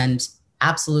economy. And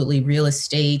absolutely, real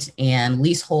estate and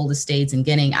leasehold estates and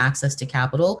getting access to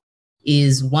capital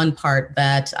is one part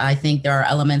that I think there are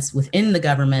elements within the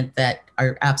government that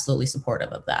are absolutely supportive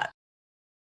of that.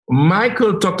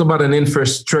 Michael talked about an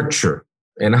infrastructure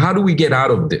and how do we get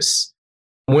out of this?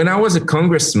 When I was a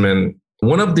congressman,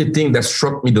 one of the things that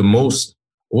struck me the most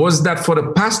was that for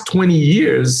the past 20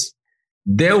 years,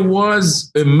 there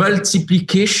was a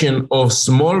multiplication of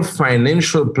small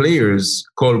financial players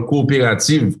called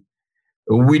cooperative,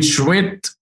 which went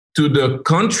to the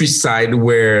countryside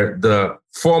where the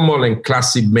formal and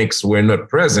classic banks were not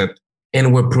present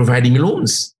and were providing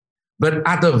loans, but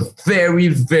at a very,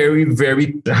 very,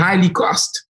 very highly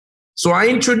cost. So I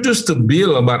introduced a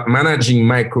bill about managing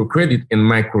microcredit and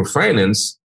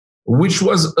microfinance, which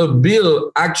was a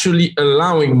bill actually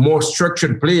allowing more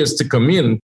structured players to come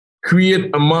in, create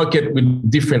a market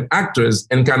with different actors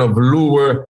and kind of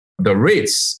lower the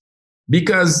rates.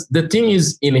 Because the thing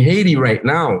is, in Haiti right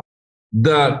now,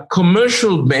 the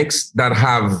commercial banks that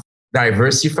have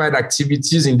diversified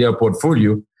activities in their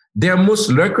portfolio, their most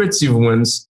lucrative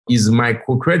ones is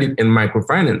microcredit and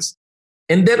microfinance.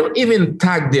 And they don't even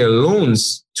tag their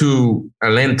loans to a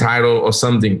land title or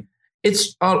something.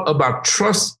 It's all about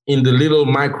trust in the little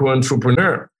micro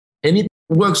entrepreneur. And it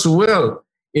works well.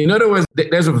 In other words,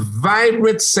 there's a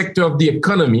vibrant sector of the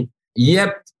economy,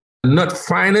 yet not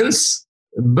finance,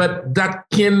 but that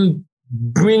can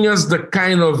bring us the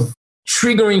kind of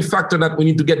triggering factor that we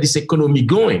need to get this economy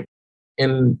going.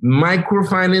 And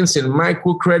microfinance and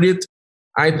microcredit,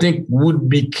 I think, would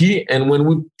be key. And when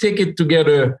we take it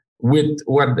together with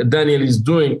what Daniel is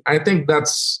doing, I think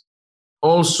that's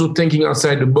also thinking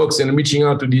outside the box and reaching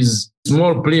out to these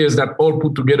small players that all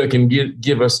put together can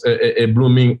give us a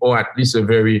blooming or at least a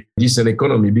very decent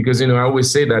economy. Because, I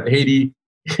always say that Haiti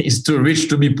is too rich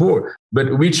to be poor, but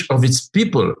rich of its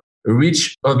people,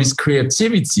 rich of its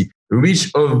creativity,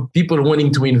 rich of people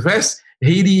wanting to invest.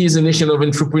 Haiti is a nation of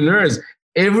entrepreneurs.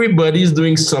 Everybody is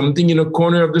doing something in a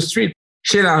corner of the street.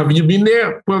 Sheila, have you been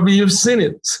there? Probably you've seen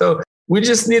it. So we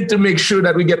just need to make sure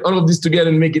that we get all of this together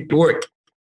and make it work.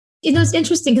 It's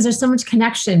interesting because there's so much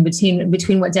connection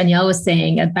between what Danielle was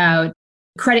saying about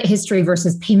credit history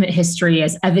versus payment history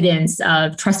as evidence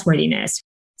of trustworthiness.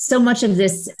 so much of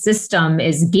this system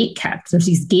is gatekept. There's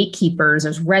these gatekeepers,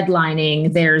 there's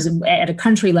redlining, there's at a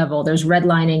country level, there's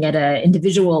redlining at an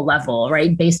individual level,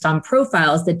 right? Based on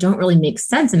profiles that don't really make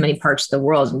sense in many parts of the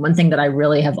world. And one thing that I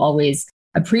really have always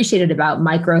appreciated about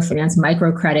microfinance,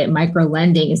 microcredit,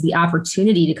 microlending is the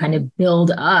opportunity to kind of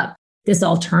build up this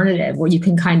alternative where you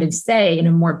can kind of say in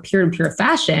a more peer-to-peer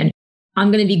fashion, I'm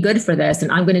going to be good for this,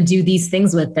 and I'm going to do these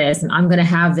things with this, and I'm going to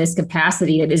have this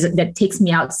capacity that takes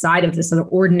me outside of the sort of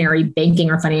ordinary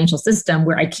banking or financial system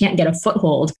where I can't get a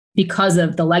foothold because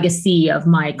of the legacy of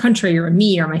my country or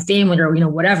me or my family or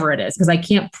whatever it is, because I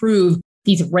can't prove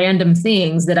these random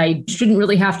things that I shouldn't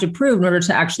really have to prove in order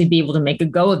to actually be able to make a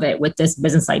go of it with this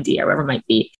business idea, whatever it might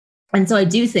be. And so I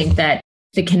do think that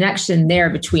the connection there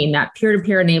between that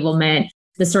peer-to-peer enablement,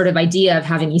 the sort of idea of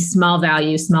having these small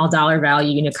value, small dollar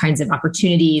value, kinds of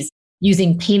opportunities,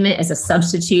 using payment as a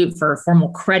substitute for formal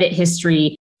credit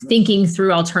history, thinking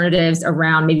through alternatives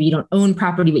around maybe you don't own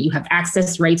property, but you have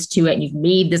access rights to it. And you've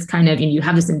made this kind of, you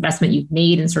have this investment you've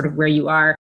made in sort of where you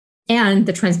are. And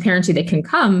the transparency that can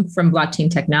come from blockchain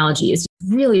technology is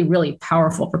really, really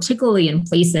powerful, particularly in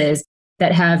places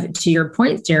that have, to your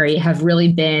point, Jerry, have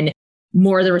really been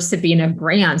more the recipient of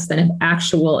grants than of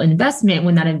actual investment,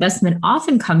 when that investment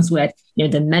often comes with the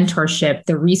mentorship,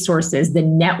 the resources, the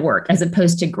network, as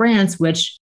opposed to grants,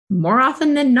 which more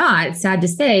often than not, it's sad to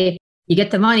say, you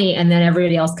get the money and then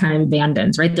everybody else kind of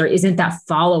abandons, right? There isn't that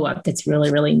follow-up that's really,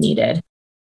 really needed.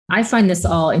 I find this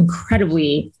all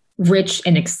incredibly rich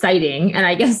and exciting. And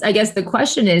I guess the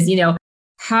question is,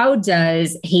 how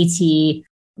does Haiti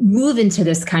move into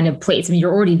this kind of place? I mean,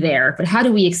 you're already there, but how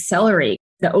do we accelerate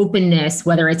the openness,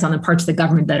 whether it's on the parts of the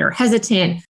government that are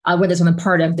hesitant, whether it's on the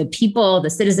part of the people, the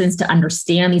citizens, to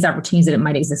understand these opportunities that it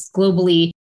might exist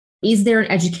globally? Is there an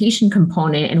education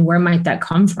component, and where might that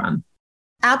come from?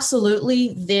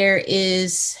 Absolutely. There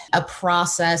is a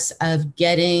process of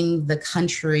getting the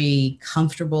country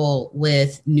comfortable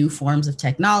with new forms of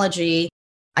technology.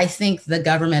 I think the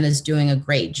government is doing a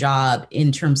great job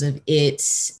in terms of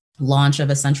its launch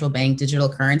of a central bank digital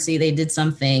currency. They did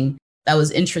something that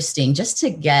was interesting just to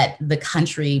get the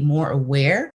country more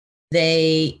aware.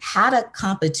 They had a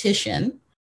competition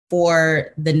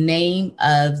for the name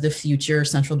of the future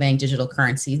central bank digital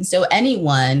currency. And so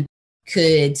anyone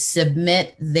could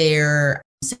submit their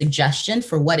suggestion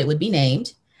for what it would be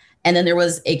named. And then there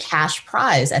was a cash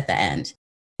prize at the end.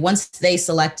 Once they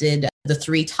selected the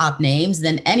 3 top names,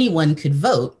 then anyone could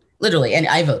vote, literally, and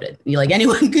I voted.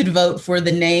 Anyone could vote for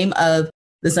the name of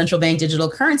the central bank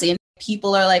digital currency. And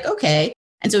people are like, okay.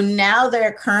 And so now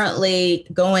they're currently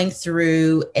going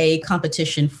through a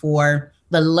competition for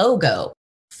the logo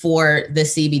for the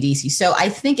CBDC. So I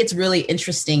think it's really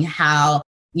interesting how,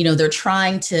 they're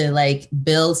trying to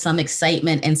build some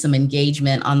excitement and some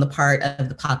engagement on the part of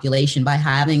the population by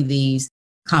having these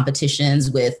competitions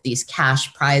with these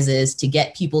cash prizes to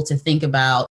get people to think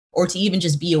about, or to even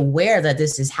just be aware that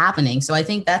this is happening. So I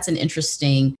think that's an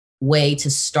interesting way to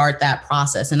start that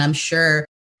process. And I'm sure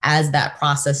as that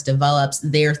process develops,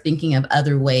 they're thinking of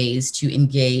other ways to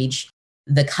engage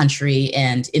the country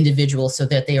and individuals so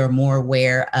that they are more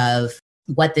aware of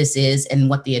what this is and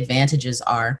what the advantages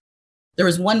are. There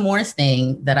was one more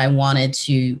thing that I wanted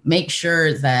to make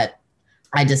sure that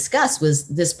I discussed, was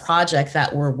this project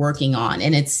that we're working on.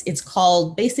 And it's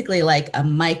called basically like a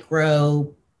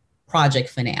micro project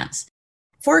finance.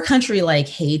 For a country like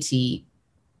Haiti,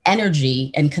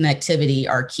 energy and connectivity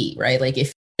are key, right? If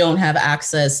you don't have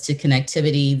access to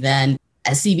connectivity, then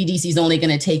a CBDC is only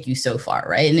going to take you so far,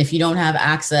 right? And if you don't have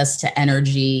access to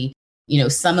energy,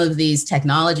 some of these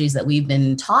technologies that we've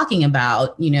been talking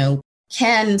about,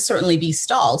 can certainly be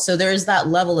stalled. So there's that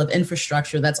level of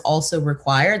infrastructure that's also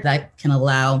required that can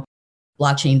allow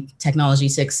blockchain technology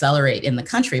to accelerate in the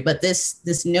country. But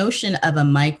this notion of a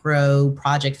micro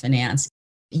project finance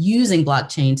using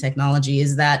blockchain technology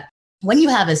is that when you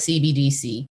have a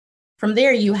CBDC, from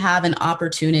there you have an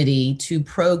opportunity to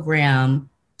program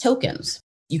tokens.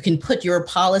 You can put your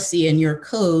policy and your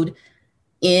code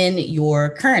in your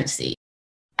currency.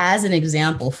 As an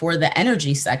example, for the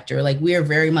energy sector, we are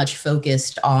very much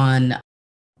focused on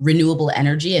renewable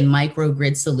energy and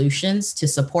microgrid solutions to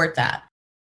support that.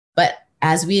 But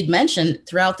as we had mentioned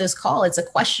throughout this call, it's a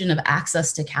question of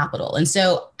access to capital. And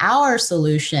so our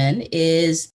solution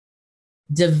is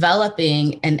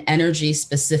developing an energy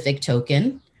specific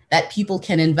token that people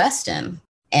can invest in.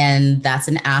 And that's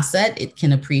an asset. It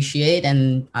can appreciate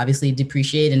and obviously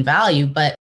depreciate in value.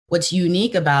 But what's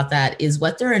unique about that is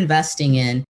what they're investing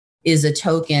in is a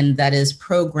token that is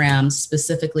programmed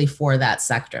specifically for that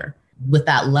sector. with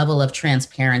that level of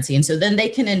transparency. And so then they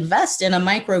can invest in a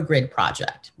microgrid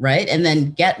project, right? And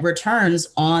then get returns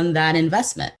on that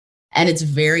investment. And it's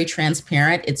very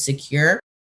transparent, it's secure.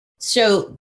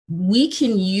 So we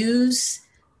can use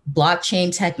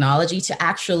blockchain technology to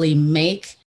actually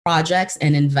make projects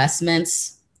and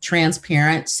investments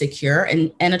transparent, secure,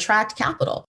 and attract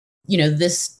capital.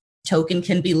 This token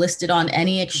can be listed on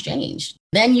any exchange.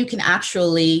 Then you can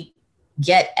actually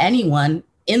get anyone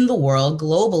in the world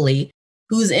globally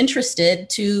who's interested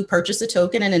to purchase a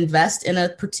token and invest in a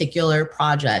particular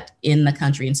project in the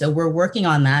country. And so we're working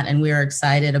on that, and we are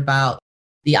excited about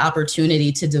the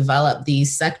opportunity to develop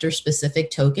these sector-specific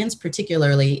tokens,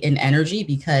 particularly in energy,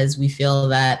 because we feel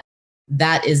that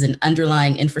that is an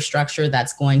underlying infrastructure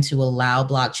that's going to allow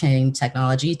blockchain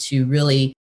technology to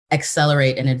really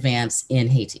accelerate and advance in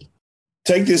Haiti.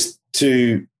 Take this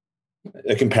to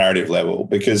a comparative level,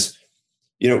 because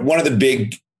one of the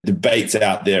big debates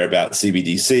out there about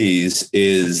CBDCs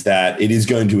is that it is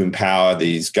going to empower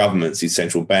these governments, these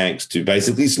central banks, to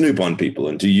basically snoop on people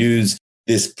and to use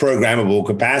this programmable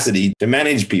capacity to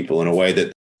manage people in a way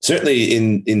that certainly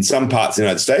in some parts of the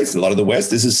United States and a lot of the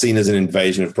West, this is seen as an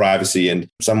invasion of privacy and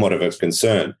somewhat of a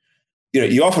concern.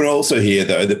 You often also hear,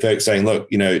 though, that folks saying, look,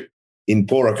 in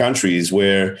poorer countries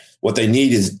where what they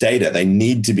need is data, they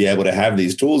need to be able to have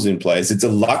these tools in place. It's a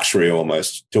luxury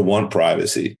almost to want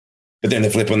privacy. But then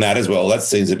the flip on that as well, that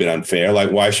seems a bit unfair.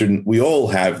 Like, why shouldn't we all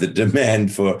have the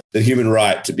demand for the human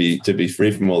right to be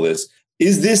free from all this?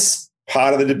 Is this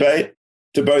part of the debate?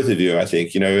 To both of you, I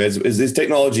think, as this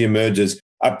technology emerges,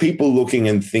 are people looking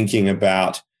and thinking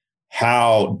about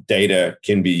how data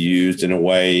can be used in a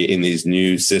way in these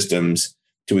new systems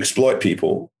to exploit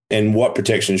people, and what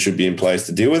protections should be in place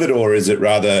to deal with it? Or is it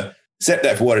rather accept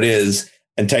that for what it is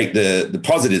and take the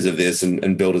positives of this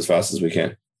and build as fast as we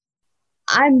can?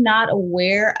 I'm not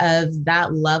aware of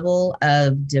that level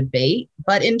of debate,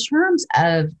 but in terms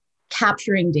of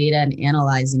capturing data and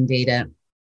analyzing data,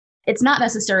 it's not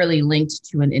necessarily linked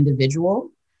to an individual.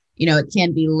 It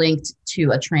can be linked to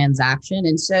a transaction.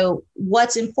 And so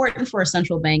what's important for a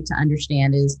central bank to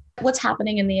understand is what's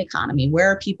happening in the economy. Where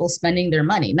are people spending their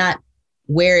money? Not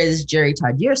where is Jerry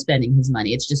Tardieu spending his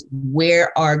money? It's just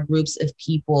where are groups of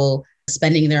people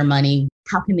spending their money?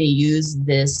 How can they use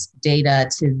this data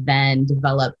to then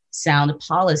develop sound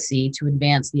policy to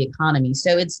advance the economy?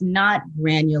 So it's not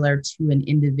granular to an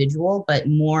individual, but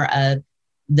more of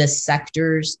the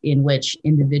sectors in which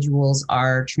individuals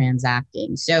are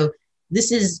transacting. So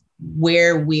this is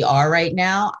where we are right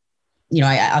now.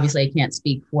 I can't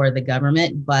speak for the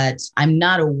government, but I'm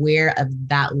not aware of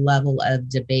that level of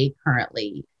debate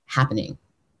currently happening.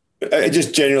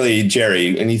 Just generally,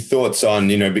 Jerry, any thoughts on,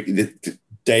 the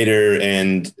data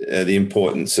and the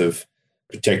importance of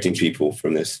protecting people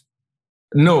from this?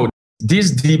 No,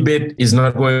 this debate is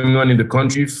not going on in the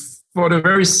country for the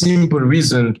very simple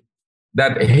reason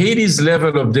that Haiti's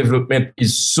level of development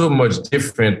is so much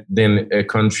different than a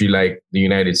country like the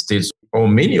United States or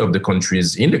many of the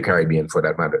countries in the Caribbean, for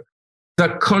that matter. The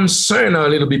concerns are a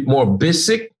little bit more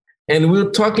basic, and we're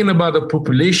talking about a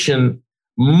population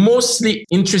mostly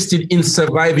interested in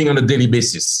surviving on a daily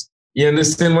basis. You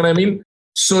understand what I mean?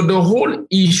 So the whole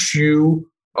issue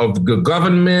of the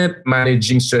government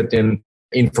managing certain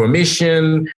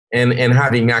information and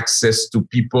having access to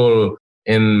people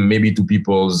and maybe to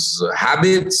people's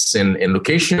habits and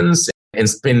locations and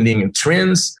spending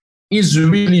trends is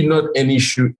really not an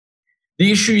issue.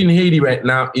 The issue in Haiti right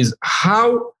now is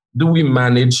how do we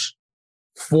manage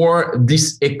for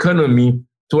this economy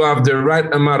to have the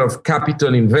right amount of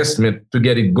capital investment to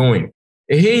get it going.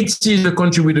 Haiti is a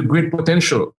country with a great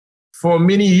potential. For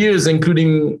many years,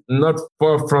 including not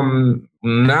far from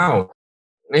now,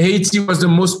 Haiti was the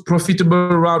most profitable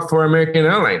route for American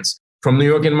Airlines from New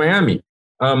York and Miami.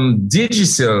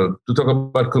 Digicel, to talk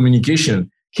about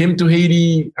communication, came to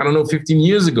Haiti, 15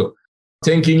 years ago,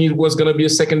 thinking it was going to be a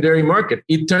secondary market.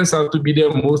 It turns out to be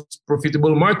their most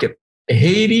profitable market.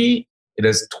 Haiti, it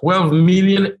has 12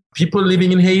 million people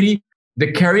living in Haiti.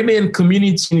 The Caribbean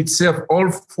community in itself, all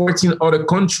 14 other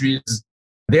countries,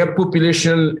 their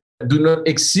population do not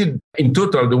exceed in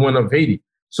total the one of Haiti.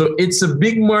 So it's a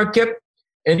big market,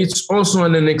 and it's also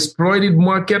an unexploited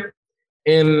market.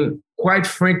 And quite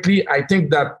frankly, I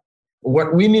think that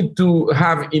what we need to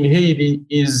have in Haiti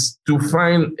is to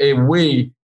find a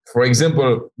way, for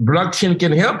example, blockchain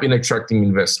can help in attracting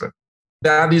investment.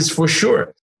 That is for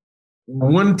sure.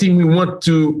 One thing we want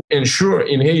to ensure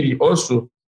in Haiti also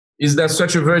is that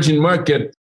such a virgin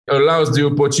market allows the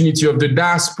opportunity of the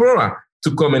diaspora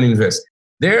to come and invest.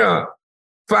 There are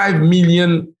 5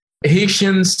 million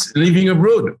Haitians living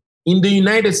abroad. In the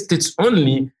United States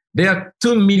only, There are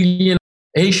 2 million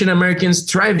Haitian Americans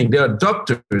thriving. They are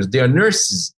doctors, they are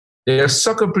nurses, they are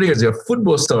soccer players, they are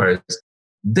football stars.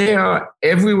 They are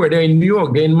everywhere. They're in New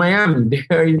York, they're in Miami,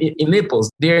 they're in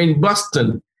Naples, they're in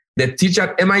Boston. They teach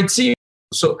at MIT.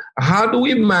 So how do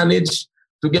we manage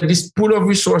to get this pool of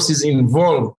resources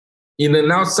involved in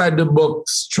an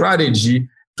outside-the-box strategy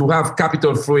to have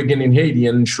capital flow again in Haiti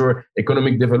and ensure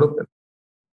economic development?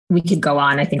 We could go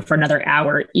on, I think, for another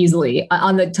hour easily.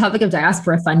 On the topic of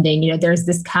diaspora funding, there's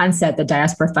this concept that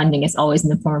diaspora funding is always in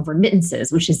the form of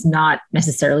remittances, which is not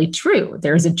necessarily true.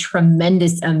 There's a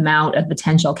tremendous amount of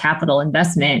potential capital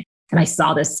investment. And I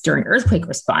saw this during earthquake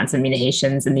response. I mean, the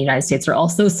Haitians in the United States are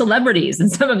also celebrities,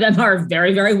 and some of them are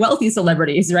very, very wealthy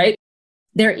celebrities, right?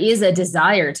 There is a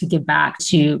desire to give back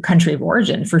to country of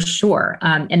origin, for sure.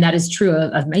 And that is true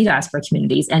of many diaspora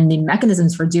communities. And the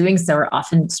mechanisms for doing so are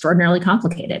often extraordinarily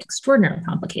complicated,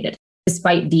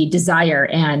 despite the desire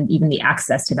and even the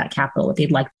access to that capital that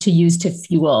they'd like to use to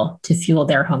fuel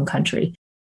their home country.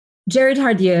 Jerry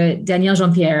Tardieu, Danielle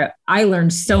Jean-Pierre, I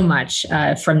learned so much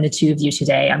from the two of you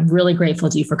today. I'm really grateful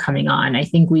to you for coming on. I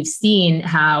think we've seen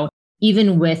how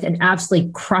even with an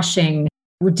absolutely crushing,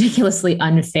 ridiculously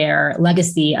unfair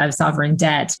legacy of sovereign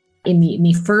debt in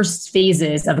the first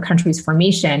phases of a country's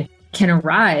formation can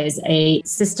arise a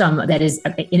system that is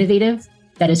innovative,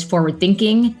 that is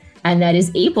forward-thinking, and that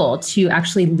is able to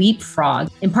actually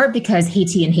leapfrog, in part because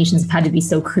Haiti and Haitians have had to be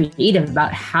so creative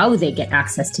about how they get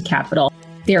access to capital.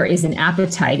 There is an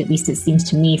appetite, at least it seems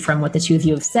to me from what the two of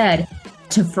you have said,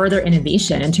 to further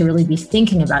innovation and to really be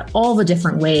thinking about all the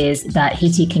different ways that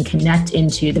Haiti can connect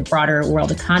into the broader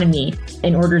world economy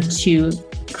in order to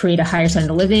create a higher standard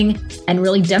of living and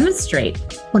really demonstrate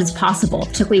what is possible,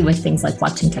 particularly with things like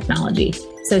blockchain technology.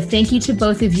 So thank you to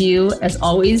both of you, as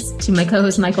always, to my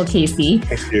co-host, Michael Casey.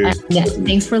 Thank you. And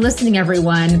thanks for listening,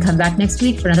 everyone. Come back next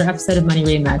week for another episode of Money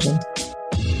Reimagined.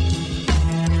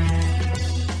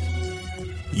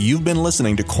 You've been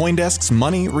listening to CoinDesk's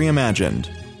Money Reimagined.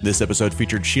 This episode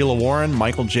featured Sheila Warren,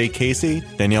 Michael J. Casey,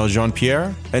 Danielle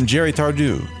Jean-Pierre, and Jerry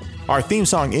Tardieu. Our theme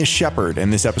song is Shepherd,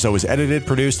 and this episode was edited,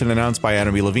 produced, and announced by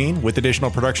Adam B. Levine, with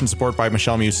additional production support by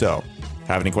Michelle Musso.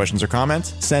 Have any questions or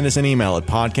comments? Send us an email at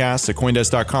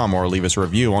podcasts@coindesk.com or leave us a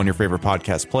review on your favorite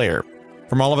podcast player.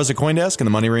 From all of us at CoinDesk and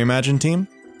the Money Reimagined team,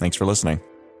 thanks for listening.